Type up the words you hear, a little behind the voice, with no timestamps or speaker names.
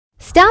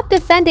Stop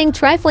defending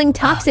trifling,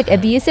 toxic,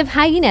 abusive,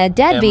 hyena,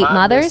 deadbeat Am I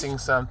mothers. missing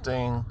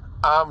something?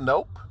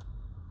 Nope.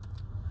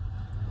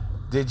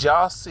 Did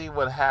y'all see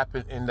what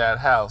happened in that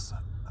house?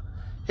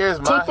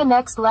 Take the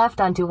next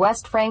left onto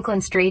West Franklin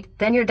Street,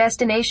 then your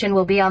destination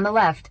will be on the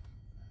left.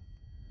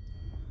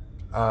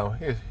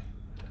 Here.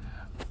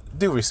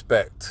 Due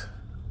respect.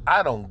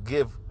 I don't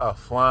give a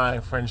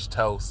flying French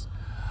toast.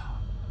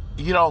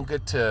 You don't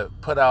get to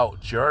put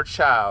out your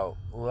child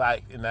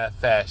like in that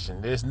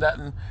fashion. There's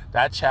nothing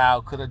that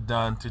child could have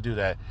done to do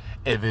that.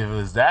 If it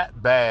was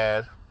that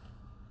bad,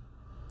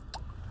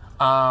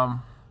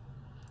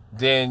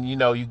 then, you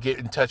know, you get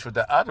in touch with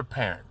the other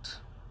parent.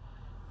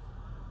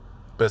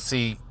 But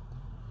see,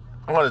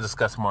 I want to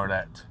discuss more of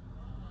that.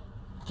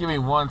 Give me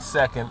 1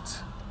 second.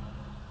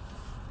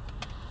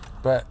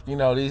 But, you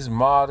know, these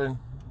modern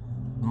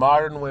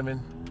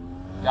women,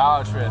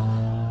 y'all are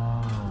tripping.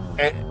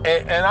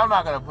 And I'm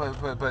not going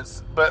to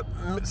but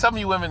some of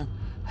you women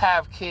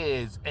have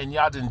kids and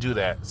y'all didn't do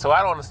that. So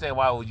I don't understand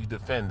why would you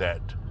defend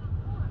that.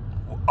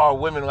 Or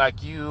women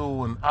like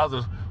you and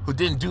others who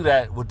didn't do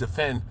that would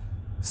defend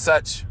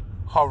such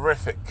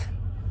horrific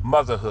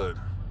motherhood.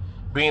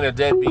 Being a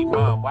deadbeat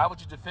mom, why would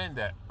you defend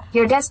that?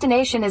 Your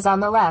destination is on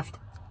the left.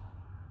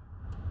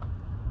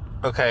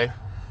 Okay.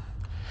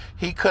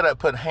 He could have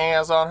put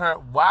hands on her.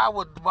 Why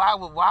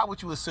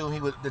would you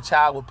assume the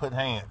child would put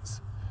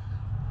hands?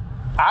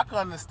 I can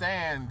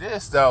understand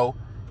this though.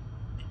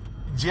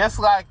 Just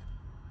like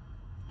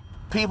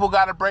people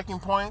got a breaking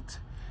point.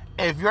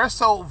 If you're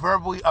so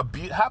verbally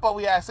abusive, how about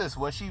we ask this?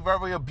 Was she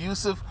verbally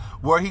abusive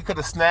where he could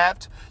have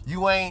snapped?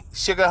 You ain't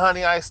sugar,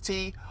 honey, iced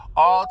tea.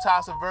 All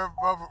types of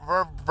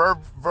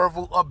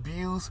verbal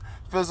abuse,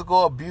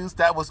 physical abuse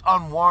that was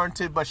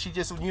unwarranted, but she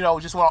just, you know,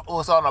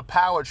 was on a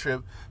power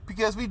trip.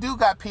 Because we do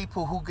got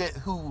people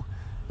who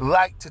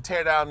like to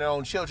tear down their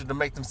own children to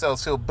make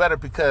themselves feel better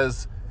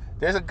because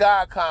there's a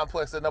God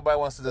complex that nobody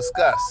wants to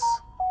discuss.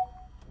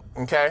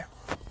 Okay?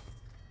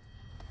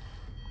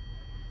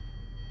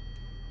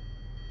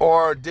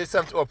 Or did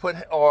something,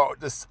 or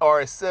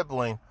a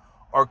sibling,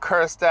 or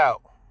cursed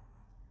out.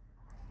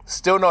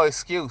 Still no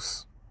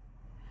excuse.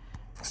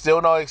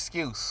 Still no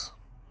excuse.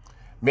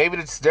 Maybe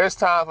there's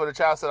times where the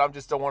child said, I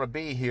just don't want to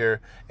be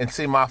here and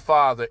see my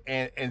father,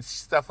 and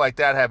stuff like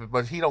that happened,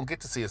 but he don't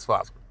get to see his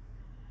father.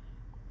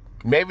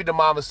 Maybe the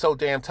mom is so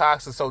damn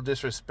toxic, so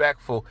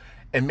disrespectful,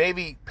 and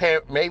maybe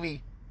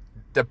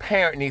the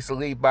parent needs to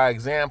lead by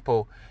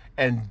example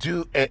and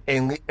do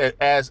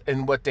as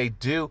in what they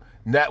do,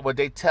 not what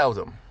they tell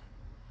them.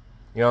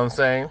 You know what I'm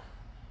saying?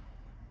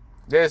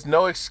 There's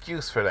no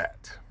excuse for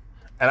that.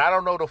 And I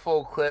don't know the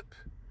full clip,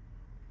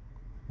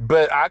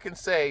 but I can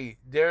say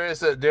there are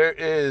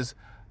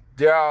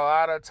a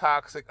lot of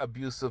toxic,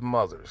 abusive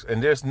mothers,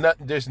 and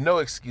there's no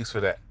excuse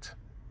for that.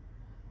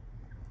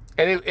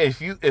 And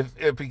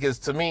because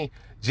to me,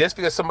 just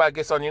because somebody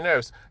gets on your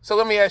nerves. So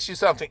let me ask you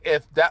something: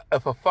 if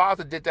a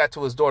father did that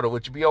to his daughter,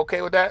 would you be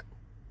okay with that?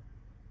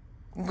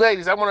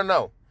 Ladies, I want to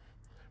know,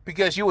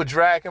 because you would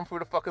drag him through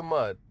the fucking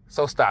mud.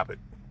 So stop it.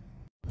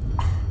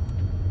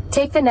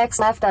 Take the next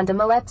left onto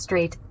Millette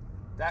Street.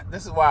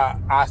 This is why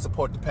I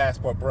support the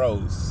Passport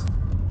Bros.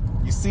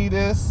 You see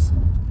this?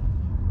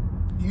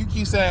 You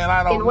keep saying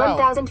I don't know. In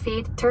 1,000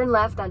 feet, turn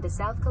left onto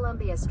South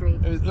Columbia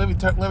Street. Let me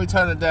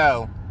turn it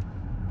down.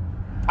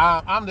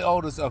 I'm the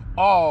oldest of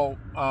all.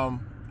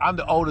 I'm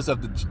the oldest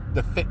of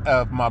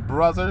of my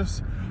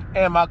brothers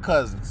and my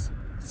cousins.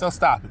 So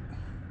stop it.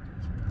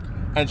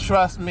 And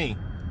trust me,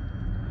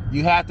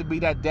 you have to be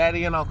that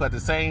daddy and uncle at the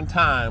same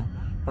time,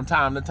 from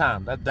time to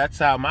time. That's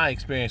how my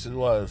experience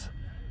was.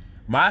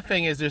 My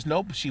thing is,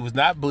 she was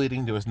not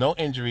bleeding. There was no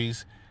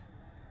injuries.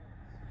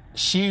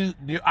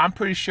 I'm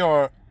pretty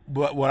sure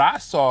what I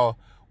saw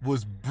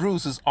was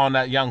bruises on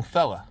that young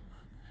fella,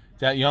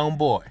 that young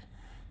boy.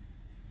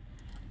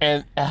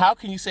 And how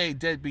can you say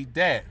deadbeat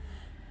dad?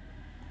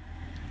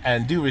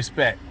 And due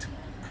respect,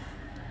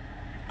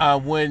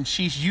 when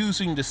she's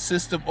using the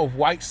system of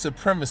white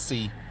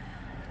supremacy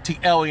to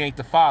alienate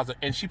the father,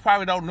 and she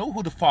probably don't know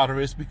who the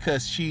father is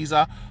because she's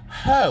a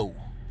hoe.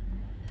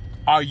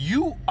 Are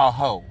you a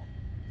hoe?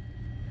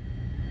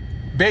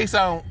 Based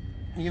on,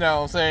 you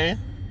know what I'm saying?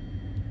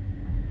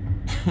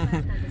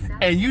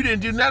 And you didn't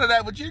do none of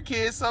that with your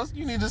kids, so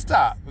you need to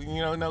stop.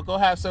 You know, no, go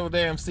have some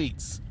damn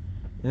seats.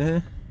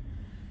 The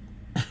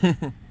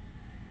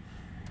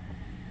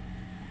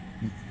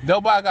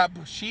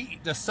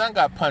son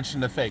got punched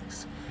in the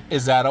face.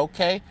 Is that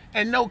okay?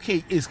 And no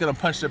kid is gonna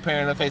punch their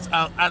parent in the face.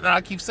 I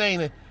keep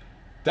saying it.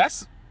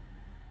 That's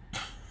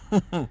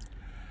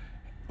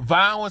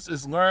violence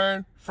is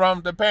learned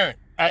from the parent.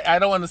 I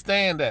don't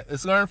understand that.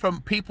 It's learned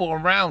from people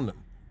around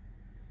them.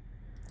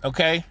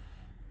 Okay.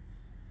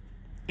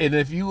 And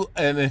if you're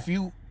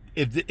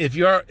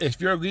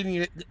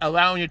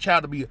allowing your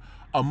child to be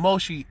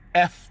emotionally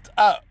effed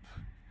up,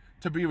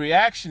 to be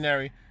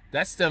reactionary,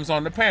 that stems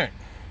on the parent.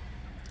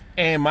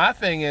 And my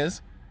thing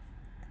is,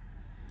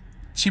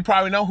 she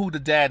probably know who the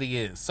daddy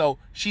is, so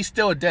she's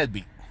still a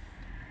deadbeat.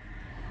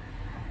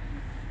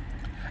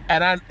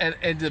 And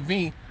to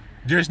me,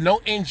 There's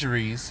no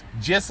injuries,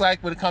 just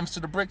like when it comes to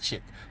the brick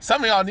chick.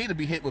 Some of y'all need to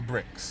be hit with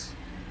bricks.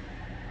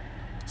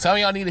 Some of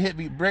y'all need to hit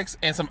with bricks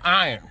and some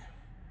iron.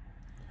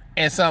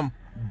 And some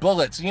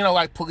bullets, you know,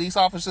 like police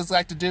officers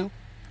like to do.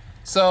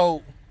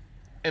 So,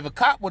 if a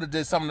cop would have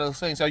did some of those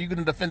things, are you going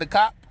to defend a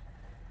cop?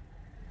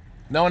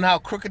 Knowing how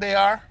crooked they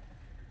are?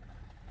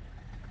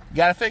 You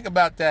got to think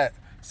about that.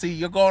 See,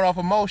 you're going off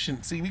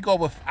emotion. See,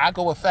 I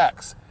go with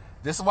facts.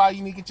 This is why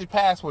you need to get your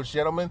passports,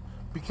 gentlemen,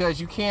 because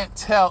you can't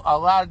tell a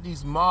lot of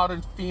these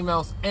modern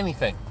females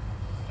anything.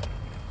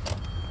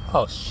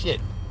 Oh, shit.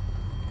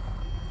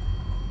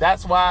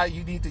 That's why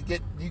you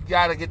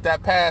got to get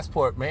that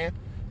passport, man.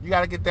 You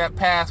got to get that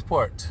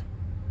passport.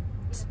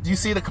 You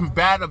see the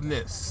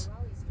combativeness.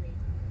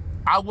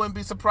 I wouldn't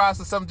be surprised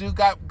if some dude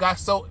got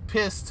so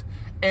pissed,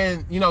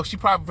 and, you know, she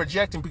probably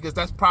projecting, because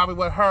that's probably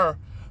what her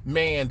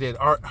man did,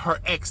 or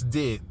her ex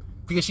did,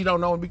 because she don't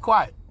know when to be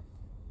quiet.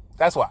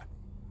 That's why.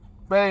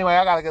 But anyway,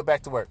 I got to get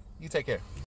back to work. You take care.